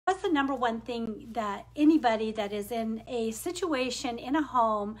number one thing that anybody that is in a situation in a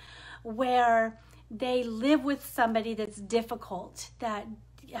home where they live with somebody that's difficult, that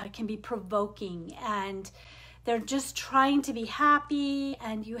can be provoking, and they're just trying to be happy,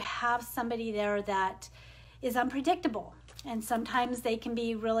 and you have somebody there that is unpredictable. And sometimes they can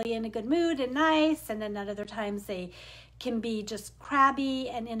be really in a good mood and nice, and then at other times they can be just crabby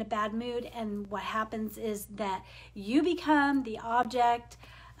and in a bad mood. And what happens is that you become the object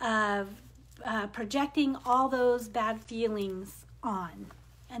of projecting all those bad feelings on.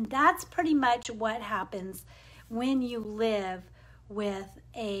 And that's pretty much what happens when you live with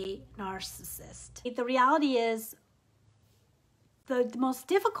a narcissist. The reality is, the most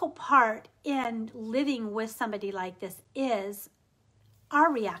difficult part in living with somebody like this is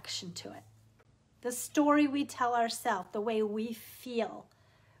our reaction to it. The story we tell ourselves, the way we feel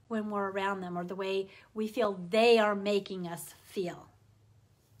when we're around them, or the way we feel they are making us feel.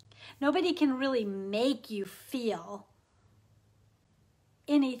 Nobody can really make you feel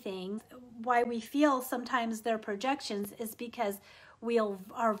anything. Why we feel sometimes their projections is because we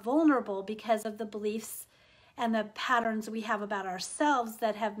are vulnerable because of the beliefs and the patterns we have about ourselves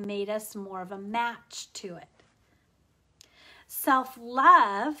that have made us more of a match to it.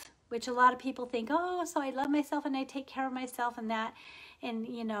 Self-love, which a lot of people think, oh, so I love myself and I take care of myself and that, and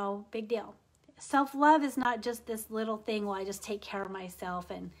you know, big deal. Self-love is not just this little thing, well, I just take care of myself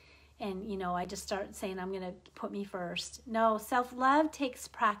and you know, I just start saying I'm going to put me first. No, self-love takes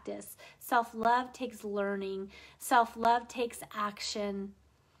practice. Self-love takes learning. Self-love takes action.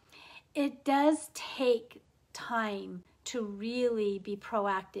 It does take time to really be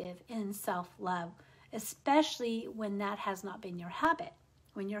proactive in self-love, especially when that has not been your habit.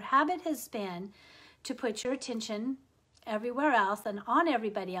 When your habit has been to put your attention everywhere else and on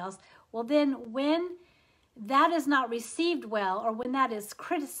everybody else, well then when that is not received well, or when that is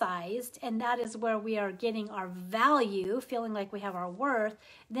criticized, and that is where we are getting our value, feeling like we have our worth,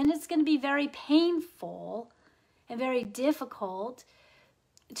 then it's going to be very painful and very difficult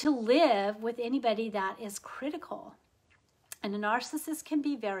to live with anybody that is critical. And a narcissist can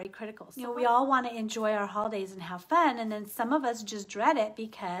be very critical. So, you know, we all want to enjoy our holidays and have fun, and then some of us just dread it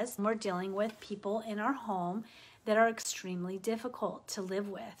because we're dealing with people in our home that are extremely difficult to live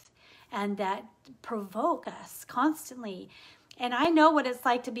with and that provoke us constantly. And I know what it's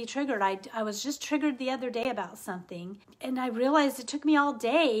like to be triggered. I was just triggered the other day about something, and I realized it took me all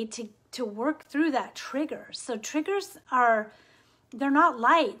day to work through that trigger. So triggers they're not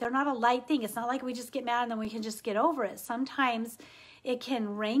light. They're not a light thing. It's not like we just get mad and then we can just get over it. Sometimes it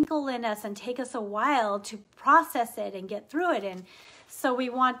can rankle in us and take us a while to process it and get through it. And so we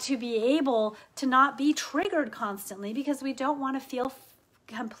want to be able to not be triggered constantly because we don't want to feel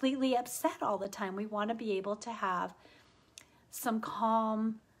completely upset all the time. We want to be able to have some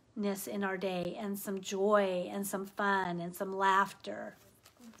calmness in our day and some joy and some fun and some laughter.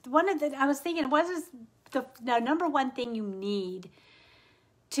 I was thinking, what is the number one thing you need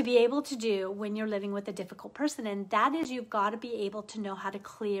to be able to do when you're living with a difficult person? And that is, you've got to be able to know how to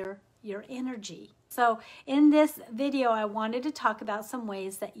clear your energy. So in this video, I wanted to talk about some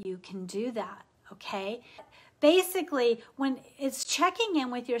ways that you can do that, okay? Basically, when it's checking in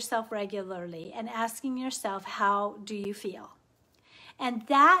with yourself regularly and asking yourself, how do you feel? And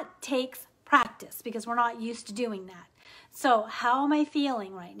that takes practice because we're not used to doing that. So how am I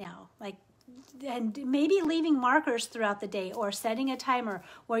feeling right now? And maybe leaving markers throughout the day or setting a timer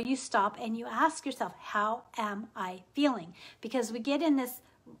where you stop and you ask yourself, how am I feeling? Because we get in this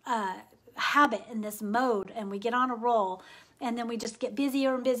habit, in this mode, and we get on a roll, and then we just get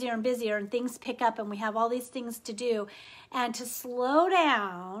busier and busier and busier, and things pick up, and we have all these things to do. And to slow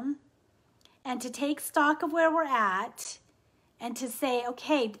down and to take stock of where we're at and to say,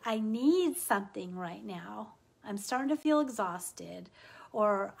 okay, I need something right now. I'm starting to feel exhausted,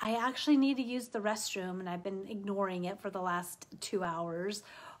 or I actually need to use the restroom and I've been ignoring it for the last 2 hours,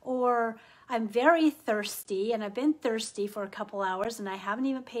 or I'm very thirsty and I've been thirsty for a couple hours and I haven't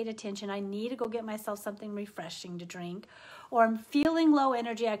even paid attention. I need to go get myself something refreshing to drink, or I'm feeling low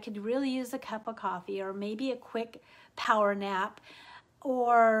energy. I could really use a cup of coffee or maybe a quick power nap,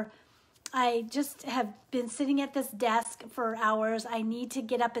 or I just have been sitting at this desk for hours. I need to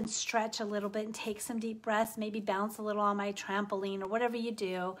get up and stretch a little bit and take some deep breaths, maybe bounce a little on my trampoline or whatever you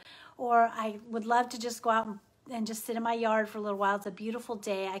do. Or I would love to just go out and just sit in my yard for a little while. It's a beautiful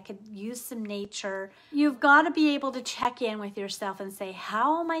day. I could use some nature. You've got to be able to check in with yourself and say,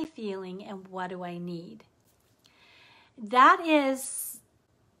 how am I feeling and what do I need? That is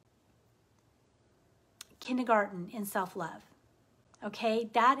kindergarten in self-love. Okay,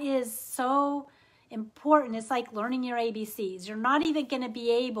 that is so important. It's like learning your ABCs. You're not even going to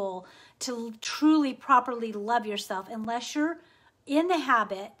be able to truly, properly love yourself unless you're in the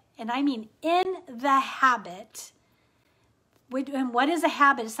habit, and I mean in the habit. And what is a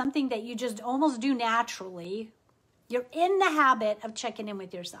habit? It's something that you just almost do naturally. You're in the habit of checking in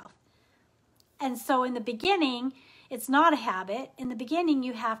with yourself. And so in the beginning, it's not a habit. In the beginning,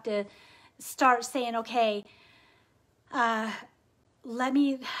 you have to start saying, okay, how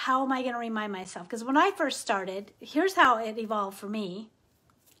am I going to remind myself? Because when I first started, here's how it evolved for me.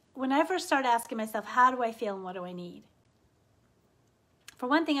 When I first started asking myself, how do I feel and what do I need? For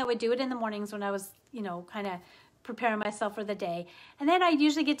one thing, I would do it in the mornings when I was, kind of preparing myself for the day. And then I'd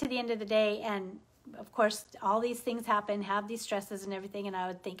usually get to the end of the day, and of course, all these things happen, have these stresses and everything, and I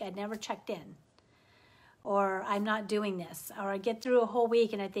would think I'd never checked in, or I'm not doing this, or I get through a whole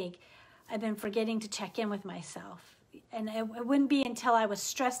week and I think I've been forgetting to check in with myself. And it wouldn't be until I was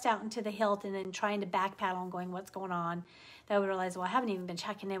stressed out into the hilt and then trying to backpedal and going, what's going on, that I would realize, well, I haven't even been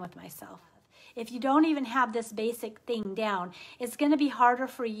checking in with myself. If you don't even have this basic thing down, it's going to be harder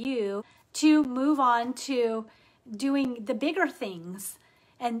for you to move on to doing the bigger things,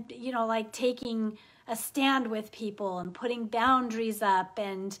 and like taking a stand with people and putting boundaries up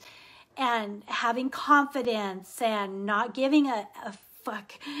and having confidence and not giving a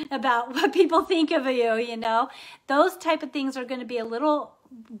fuck about what people think of you. Those type of things are going to be a little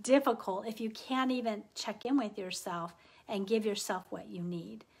difficult if you can't even check in with yourself and give yourself what you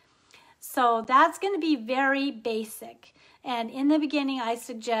need. So that's going to be very basic. And in the beginning, I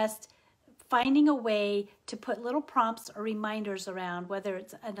suggest finding a way to put little prompts or reminders around, whether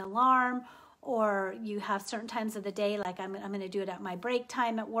it's an alarm or you have certain times of the day, like I'm going to do it at my break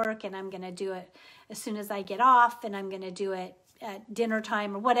time at work, and I'm going to do it as soon as I get off, and I'm going to do it at dinner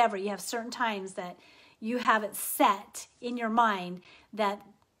time or whatever. You have certain times that you have it set in your mind that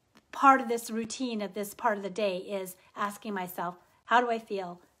part of this routine of this part of the day is asking myself, how do I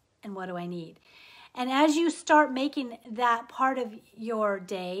feel and what do I need? And as you start making that part of your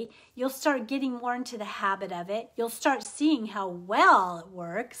day, you'll start getting more into the habit of it. You'll start seeing how well it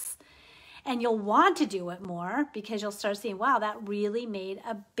works, and you'll want to do it more because you'll start seeing, wow, that really made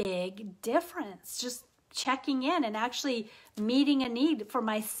a big difference. Just checking in and actually meeting a need for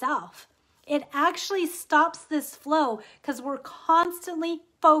myself. It actually stops this flow because we're constantly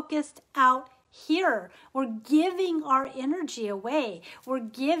focused out here. We're giving our energy away. We're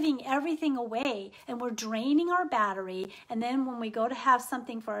giving everything away, and we're draining our battery. And then when we go to have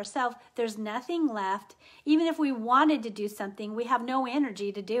something for ourselves, there's nothing left. Even if we wanted to do something, we have no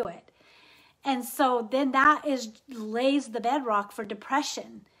energy to do it. And so then that lays the bedrock for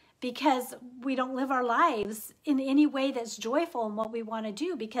depression, because we don't live our lives in any way that's joyful in what we want to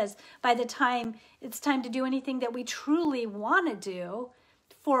do, because by the time it's time to do anything that we truly want to do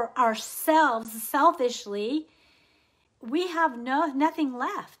for ourselves selfishly, we have nothing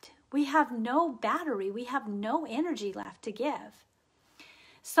left. We have no battery. We have no energy left to give.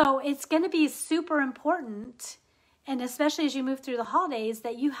 So it's going to be super important, and especially as you move through the holidays,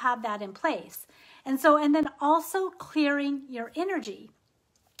 that you have that in place. And then also clearing your energy.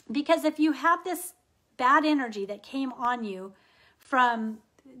 Because if you have this bad energy that came on you from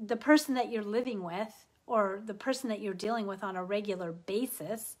the person that you're living with, or the person that you're dealing with on a regular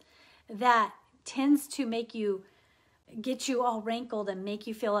basis, that tends to get you all rankled and make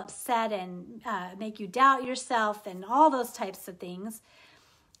you feel upset and make you doubt yourself and all those types of things.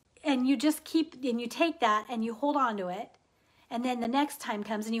 And you take that and you hold on to it. And then the next time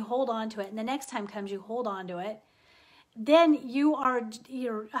comes and you hold on to it. And the next time comes, you hold on to it. Then you're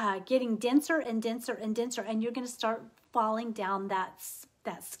getting denser and denser and denser, and you're going to start falling down that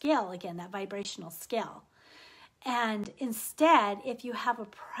scale again, that vibrational scale. And instead, if you have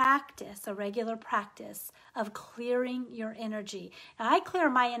a regular practice of clearing your energy. Now, I clear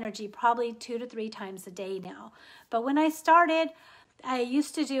my energy probably 2 to 3 times a day now. But when I started, I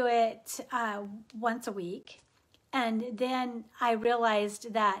used to do it once a week. And then I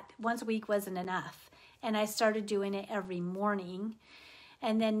realized that once a week wasn't enough. And I started doing it every morning.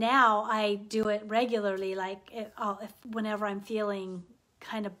 And then now I do it regularly, whenever I'm feeling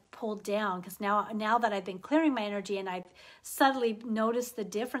kind of pulled down, because now that I've been clearing my energy, and I've subtly noticed the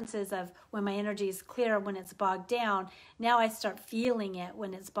differences of when my energy is clear, when it's bogged down. Now I start feeling it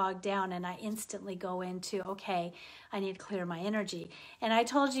when it's bogged down, and I instantly go into, okay, I need to clear my energy. And I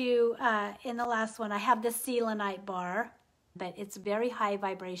told you in the last one, I have this selenite bar, but it's very high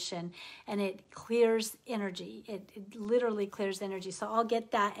vibration, and it clears energy. It literally clears energy. So I'll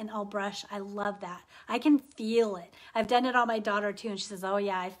get that and I'll brush. I love that. I can feel it. I've done it on my daughter too, and she says, oh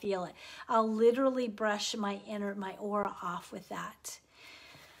yeah, I feel it. I'll literally brush my aura off with that.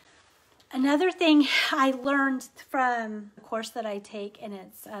 Another thing I learned from a course that I take, and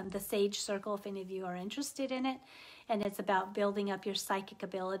it's the Sage Circle, if any of you are interested in it, and it's about building up your psychic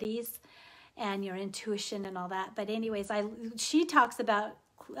abilities and your intuition and all that. But anyways, she talks about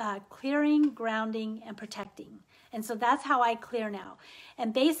clearing, grounding, and protecting. And so that's how I clear now.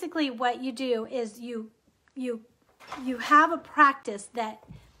 And basically what you do is you have a practice that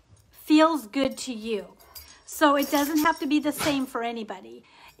feels good to you. So it doesn't have to be the same for anybody.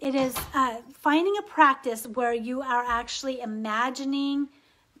 It is finding a practice where you are actually imagining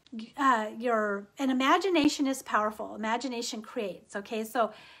and imagination is powerful. Imagination creates, okay?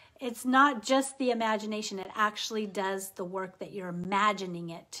 So it's not just the imagination. It actually does the work that you're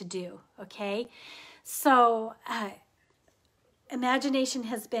imagining it to do, okay? So imagination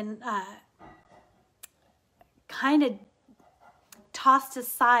has been kind of tossed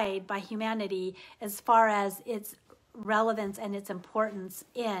aside by humanity as far as its relevance and its importance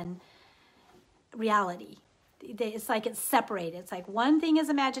in reality. It's like it's separated. It's like one thing is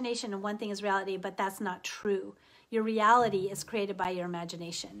imagination and one thing is reality, but that's not true. Your reality is created by your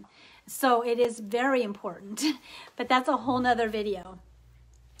imagination. So it is very important, but that's a whole nother video.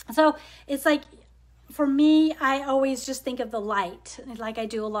 So it's like, for me, I always just think of the light, like I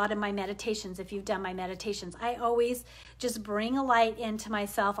do a lot in my meditations. If you've done my meditations, I always just bring a light into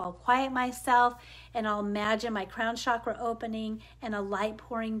myself. I'll quiet myself and I'll imagine my crown chakra opening and a light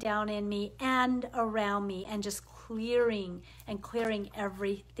pouring down in me and around me and just clearing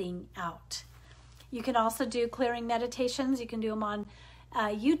everything out. You can also do clearing meditations. You can do them on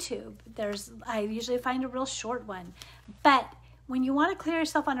YouTube. I usually find a real short one, but when you want to clear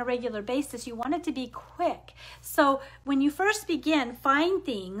yourself on a regular basis, you want it to be quick. So when you first begin, find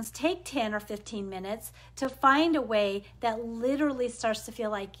things, take 10 or 15 minutes to find a way that literally starts to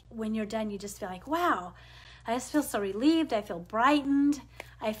feel like when you're done, you just feel like, wow, I just feel so relieved. I feel brightened.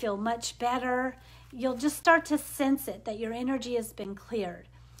 I feel much better. You'll just start to sense it, that your energy has been cleared.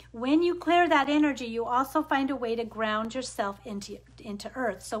 When you clear that energy, you also find a way to ground yourself into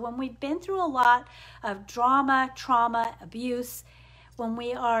earth. So when we've been through a lot of drama, trauma, abuse, when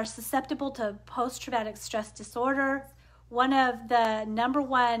we are susceptible to post-traumatic stress disorder, one of the number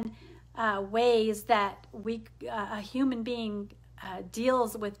one ways that a human being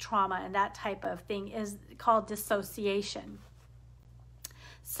deals with trauma and that type of thing is called dissociation.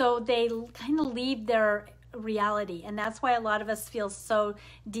 So they kind of leave their reality, and that's why a lot of us feel so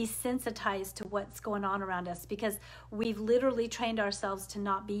desensitized to what's going on around us, because we've literally trained ourselves to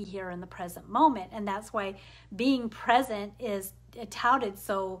not be here in the present moment. And that's why being present is touted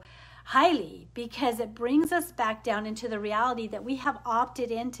so highly, because it brings us back down into the reality that we have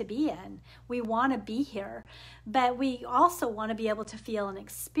opted in to be in. We want to be here, but we also want to be able to feel and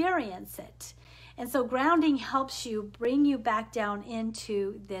experience it. And so grounding helps you bring you back down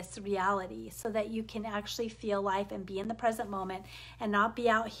into this reality so that you can actually feel life and be in the present moment and not be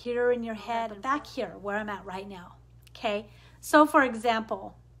out here in your head, but back here where I'm at right now. Okay. So for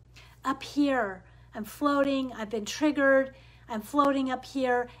example, up here, I'm floating, I've been triggered, I'm floating up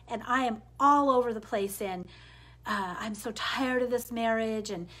here and I am all over the place in, I'm so tired of this marriage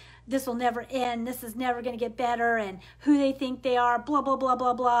and this will never end, this is never going to get better, and who they think they are, blah, blah, blah,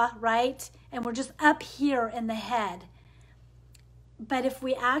 blah, blah, right? And we're just up here in the head. But if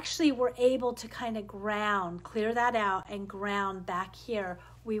we actually were able to kind of ground, clear that out and ground back here,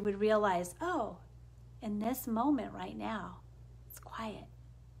 we would realize, oh, in this moment right now, it's quiet.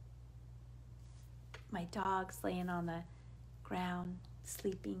 My dog's laying on the ground,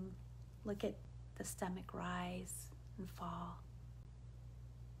 sleeping. Look at the stomach rise and fall.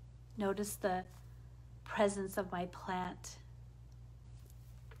 Notice the presence of my plant,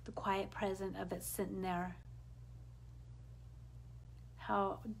 the quiet presence of it sitting there.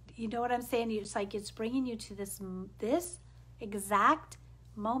 How, you know what I'm saying? It's like it's bringing you to this exact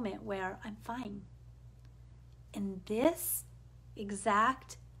moment where I'm fine. In this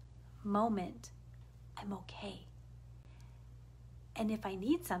exact moment, I'm okay. And if I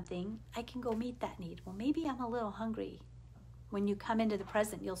need something, I can go meet that need. Well, maybe I'm a little hungry. When you come into the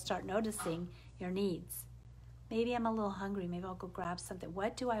present, you'll start noticing your needs. Maybe I'm a little hungry. Maybe I'll go grab something.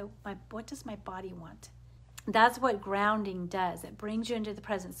 What does my body want? That's what grounding does. It brings you into the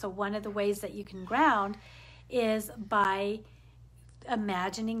present. So one of the ways that you can ground is by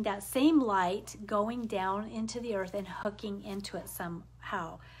imagining that same light going down into the earth and hooking into it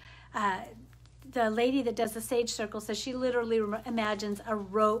somehow. The lady that does the Sage Circle says she literally imagines a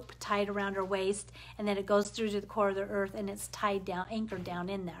rope tied around her waist, and then it goes through to the core of the earth and it's tied down, anchored down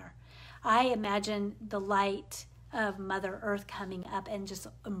in there. I imagine the light of Mother Earth coming up and just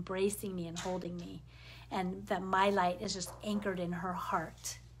embracing me and holding me, and that my light is just anchored in her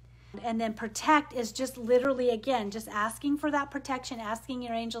heart. And then protect is just literally, again, just asking for that protection, asking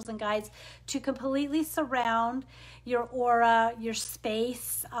your angels and guides to completely surround your aura, your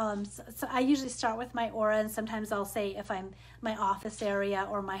space. So I usually start with my aura, and sometimes I'll say if I'm my office area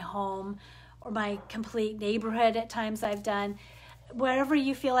or my home or my complete neighborhood. At times I've done wherever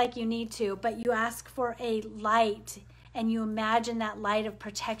you feel like you need to, but you ask for a light and you imagine that light of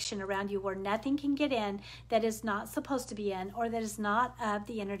protection around you where nothing can get in that is not supposed to be in, or that is not of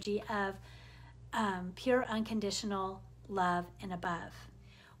the energy of pure unconditional love and above.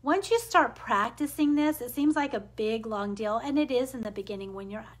 Once you start practicing this, it seems like a big long deal, and it is in the beginning when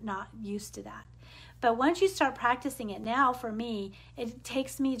you're not used to that. But once you start practicing it now, for me, it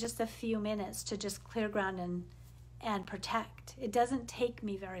takes me just a few minutes to just clear ground and protect. It doesn't take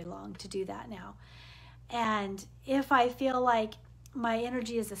me very long to do that now. And if I feel like my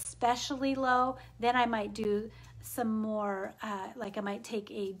energy is especially low, then I might do some more, like I might take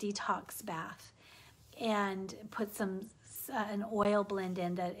a detox bath and put an oil blend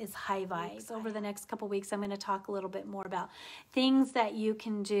in that is high vibes. Over the next couple weeks, I'm going to talk a little bit more about things that you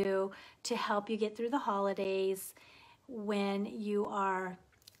can do to help you get through the holidays when you are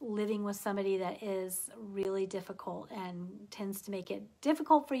living with somebody that is really difficult and tends to make it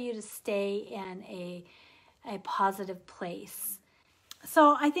difficult for you to stay in a positive place.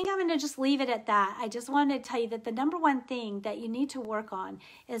 So I think I'm going to just leave it at that. I just wanted to tell you that the number one thing that you need to work on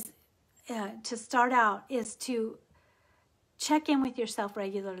is to start out is to check in with yourself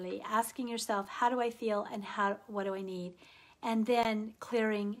regularly, asking yourself, how do I feel and what do I need? And then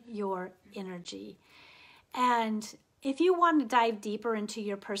clearing your energy. And if you want to dive deeper into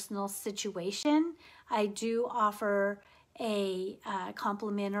your personal situation, I do offer a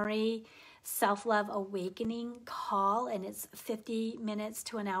complimentary self-love awakening call, and it's 50 minutes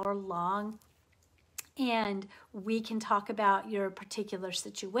to an hour long. And we can talk about your particular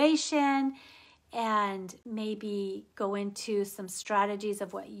situation and maybe go into some strategies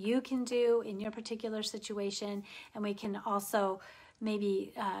of what you can do in your particular situation. And we can also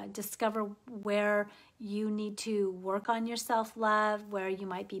maybe discover where you need to work on your self-love, where you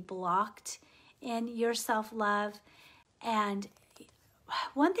might be blocked in your self-love. And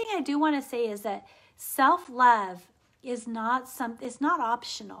one thing I do want to say is that self-love is not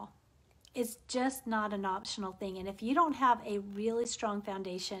optional. It's just not an optional thing. And if you don't have a really strong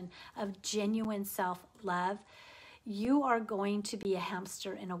foundation of genuine self-love, you are going to be a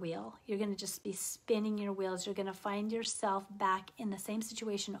hamster in a wheel. You're going to just be spinning your wheels. You're going to find yourself back in the same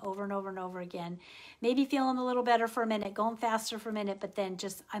situation over and over and over again. Maybe feeling a little better for a minute, going faster for a minute, but then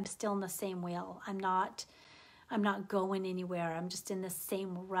just, I'm still in the same wheel. I'm not going anywhere. I'm just in the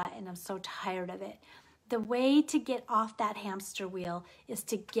same rut, and I'm so tired of it. The way to get off that hamster wheel is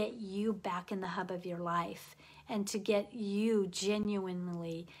to get you back in the hub of your life and to get you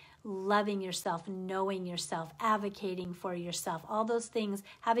genuinely loving yourself, knowing yourself, advocating for yourself, all those things,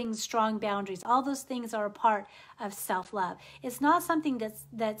 having strong boundaries, all those things are a part of self-love. It's not something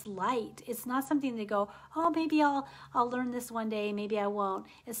that's light. It's not something to go, oh, maybe I'll learn this one day, maybe I won't.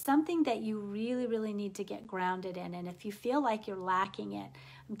 It's something that you really, really need to get grounded in. And if you feel like you're lacking it,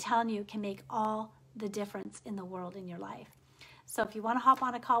 I'm telling you, it can make all the difference in the world in your life. So if you want to hop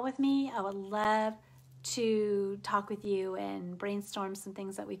on a call with me, I would love to talk with you and brainstorm some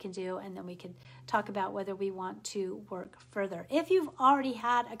things that we can do, and then we could talk about whether we want to work further. If you've already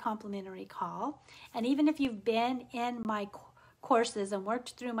had a complimentary call, and even if you've been in my courses and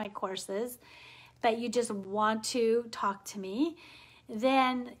worked through my courses, but you just want to talk to me,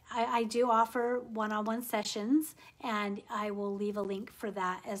 then I do offer one-on-one sessions, and I will leave a link for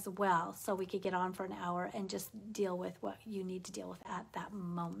that as well, so we could get on for an hour and just deal with what you need to deal with at that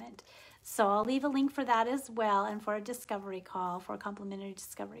moment. So I'll leave a link for that as well, and for a discovery call, for a complimentary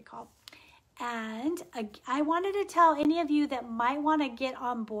discovery call. And I wanted to tell any of you that might want to get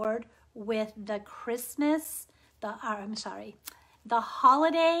on board with the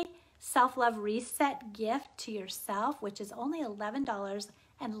holiday self-love reset gift to yourself, which is only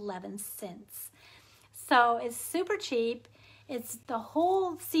 $11.11. So it's super cheap. It's the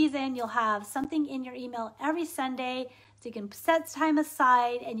whole season. You'll have something in your email every Sunday. So you can set time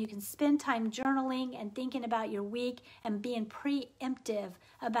aside and you can spend time journaling and thinking about your week and being preemptive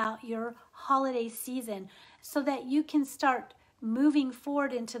about your holiday season so that you can start moving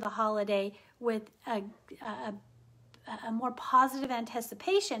forward into the holiday with a more positive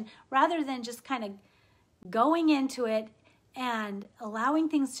anticipation rather than just kind of going into it and allowing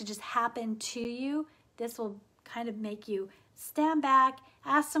things to just happen to you. This will kind of make you stand back,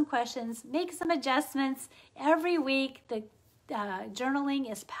 ask some questions, make some adjustments every week. The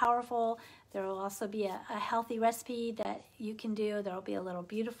journaling is powerful. There will also be a healthy recipe that you can do. There will be a little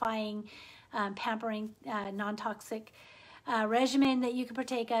beautifying, pampering, non-toxic regimen that you can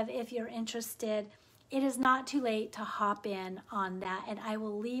partake of if you're interested. It is not too late to hop in on that, and I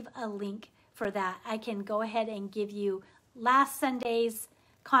will leave a link for that. I can go ahead and give you last Sunday's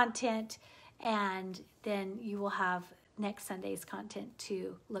content, and then you will have next Sunday's content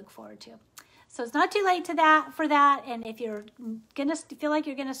to look forward to. So it's not too late for that. And if you're gonna feel like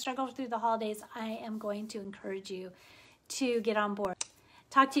you're gonna struggle through the holidays, I am going to encourage you to get on board.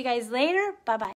 Talk to you guys later. Bye-bye.